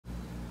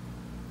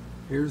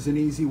Here's an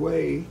easy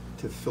way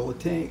to fill a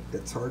tank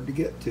that's hard to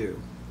get to.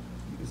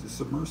 Use a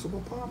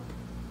submersible pump.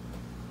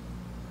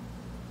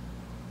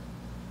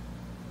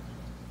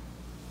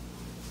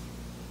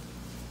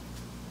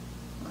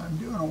 I'm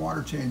doing a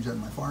water change on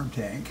my farm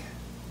tank.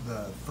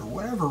 For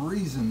whatever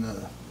reason,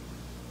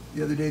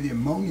 the other day the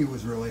ammonia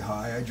was really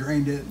high. I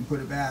drained it and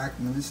put it back,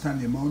 and then this time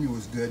the ammonia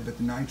was good, but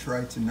the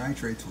nitrites and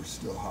nitrates were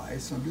still high,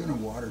 so I'm doing a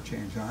water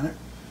change on it.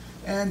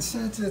 And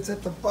since it's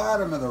at the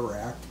bottom of the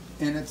rack,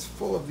 and it's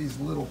full of these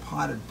little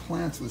potted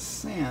plants with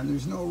sand,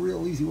 there's no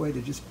real easy way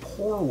to just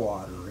pour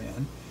water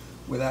in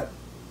without,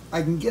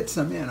 I can get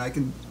some in. I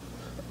can,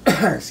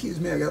 excuse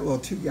me, I got little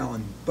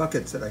 2-gallon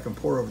buckets that I can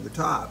pour over the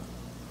top,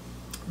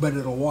 but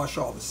it'll wash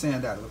all the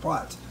sand out of the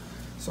pots.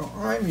 So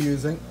I'm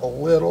using a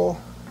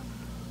little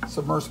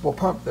submersible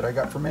pump that I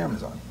got from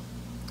Amazon.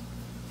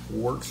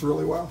 Works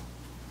really well.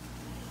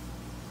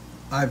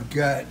 I've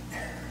got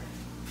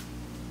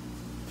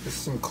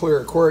just some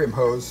clear aquarium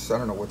hose, I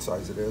don't know what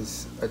size it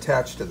is,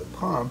 attached to the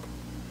pump,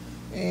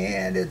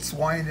 and it's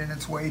winding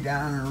its way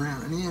down and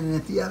around and in. And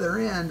at the other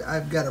end,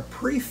 I've got a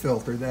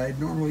pre-filter that I'd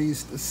normally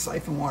use to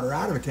siphon water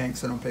out of a tank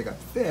so I don't pick up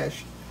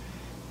fish.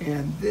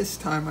 And this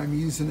time I'm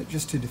using it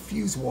just to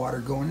diffuse water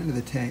going into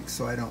the tank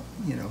so I don't,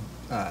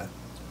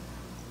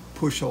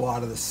 push a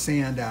lot of the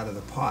sand out of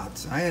the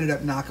pots. I ended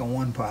up knocking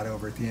one pot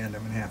over at the end.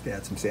 I'm going to have to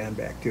add some sand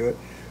back to it.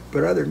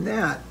 But other than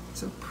that,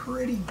 it's a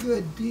pretty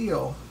good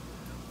deal.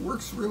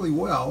 Works really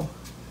well.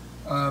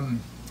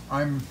 I'm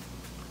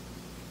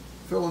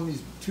filling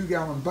these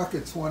 2-gallon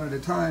buckets one at a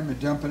time and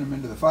dumping them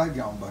into the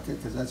 5-gallon bucket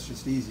because that's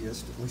just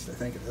easiest, at least I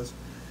think it is.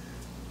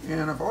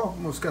 And I've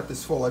almost got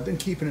this full. I've been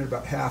keeping it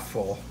about half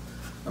full.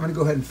 I'm going to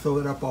go ahead and fill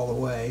it up all the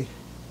way,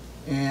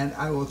 and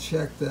I will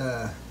check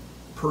the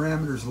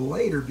parameters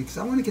later because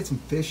I want to get some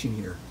fish in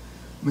here.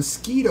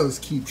 Mosquitoes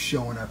keep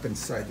showing up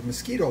inside, the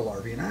mosquito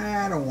larvae, and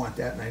I don't want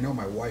that, and I know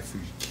my wife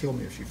would kill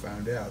me if she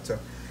found out. So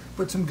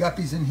put some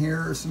guppies in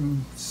here, or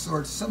some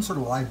sort of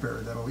live bearer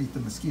that'll eat the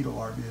mosquito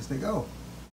larvae as they go.